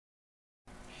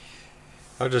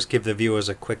I'll just give the viewers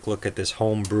a quick look at this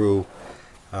homebrew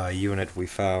unit we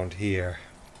found here.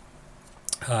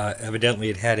 Evidently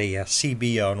it had a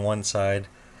CB on one side,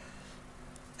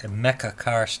 a Mecca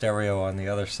car stereo on the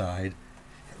other side,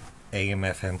 AM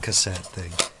FM cassette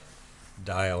thing,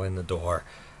 dial in the door.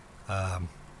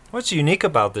 What's unique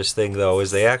about this thing though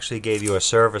is they actually gave you a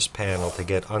service panel to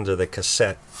get under the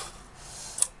cassette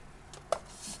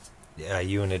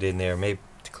unit in there, maybe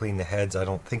to clean the heads. I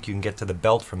don't think you can get to the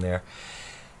belt from there.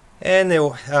 And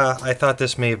I thought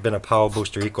this may have been a power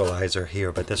booster equalizer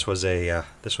here, but this was a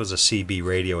CB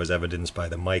radio, as evidenced by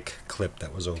the mic clip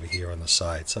that was over here on the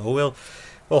side. So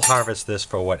we'll harvest this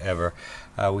for whatever.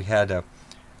 We had a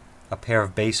pair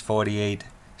of base 48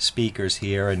 speakers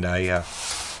here, and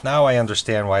now I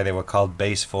understand why they were called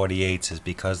base 48s, is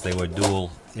because they were dual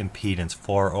impedance,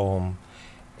 4 ohm,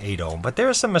 8 ohm. But there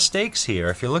are some mistakes here.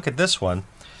 If you look at this one,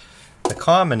 the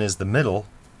common is the middle,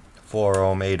 4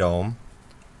 ohm, 8 ohm.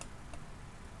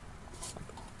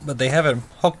 But they have it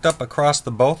hooked up across the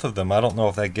both of them. I don't know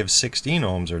if that gives 16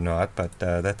 ohms or not, but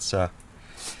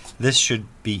this should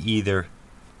be either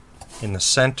in the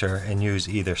center and use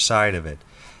either side of it.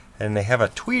 And they have a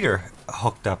tweeter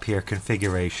hooked up here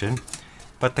configuration,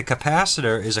 but the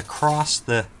capacitor is across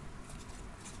the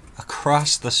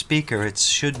speaker. It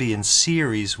should be in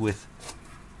series with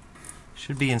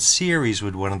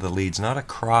one of the leads, not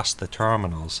across the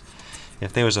terminals.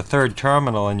 If there was a third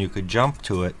terminal and you could jump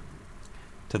to it,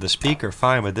 to the speaker,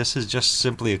 fine, but this is just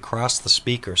simply across the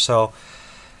speaker. So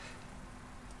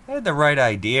I had the right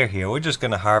idea here. We're just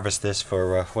going to harvest this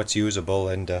for what's usable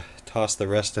and toss the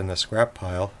rest in the scrap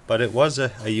pile. But it was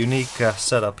a unique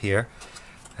setup here.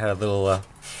 Had a little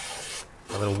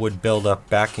wood build-up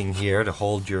backing here to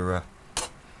hold your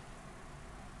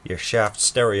shaft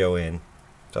stereo in.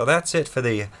 So that's it for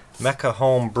the Mecca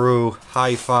Homebrew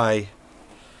Hi-Fi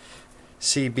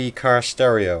CB car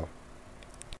stereo.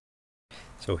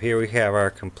 So here we have our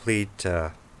complete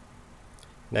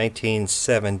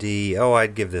 1970,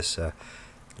 I'd give this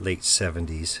late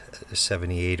 70s,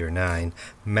 78 or 9,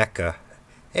 Mecca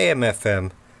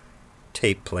AM/FM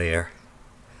tape player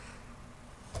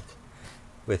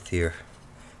with your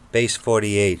base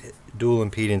 48 dual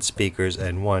impedance speakers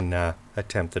and one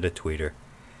attempt at a tweeter.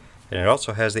 And it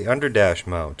also has the underdash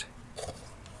mount.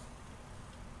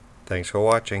 Thanks for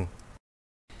watching.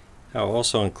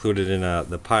 Also included in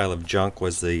the pile of junk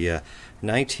was the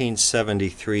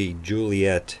 1973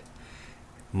 Juilette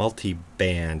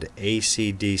multi-band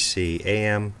AC/DC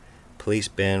AM police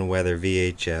band weather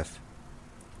VHF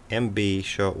MB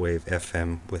shortwave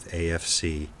FM with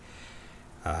AFC.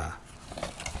 I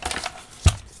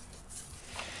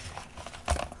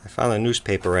found a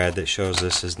newspaper ad that shows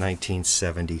this as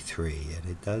 1973, and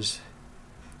it does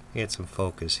get some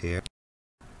focus here.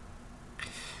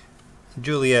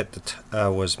 Juilette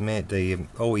was made, the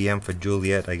OEM for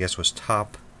Juilette, I guess, was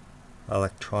Top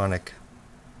Electronics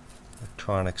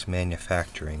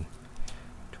Manufacturing.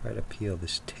 Try to peel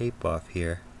this tape off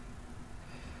here.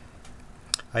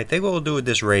 I think what we'll do with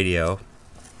this radio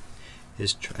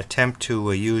is attempt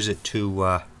to use it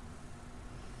to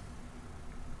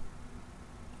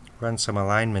run some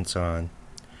alignments on.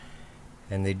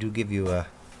 And they do give you a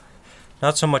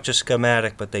not so much a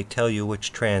schematic, but they tell you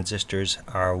which transistors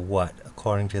are what,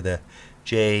 according to the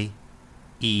JEDEC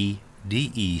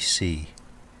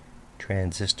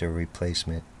transistor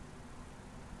replacement.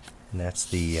 And that's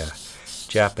the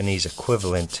Japanese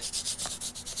equivalent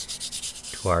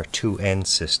to our 2N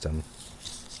system,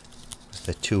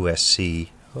 the 2SC.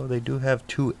 Oh, they do have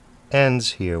 2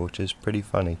 N's here, which is pretty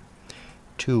funny.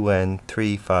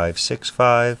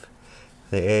 2N3565,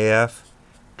 the AF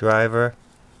driver,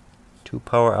 2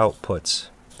 power outputs,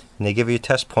 and they give you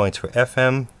test points for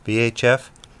FM, VHF,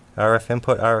 RF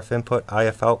input, IF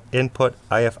input,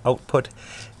 IF output,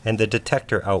 and the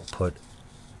detector output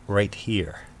right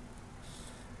here.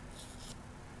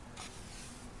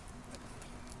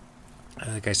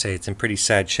 Like I say, it's in pretty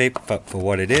sad shape, but for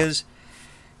what it is,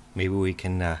 maybe we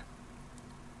can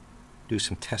do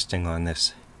some testing on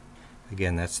this.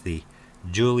 Again, that's the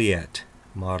Juilette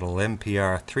model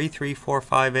MPR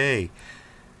 3345A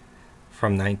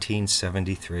from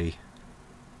 1973.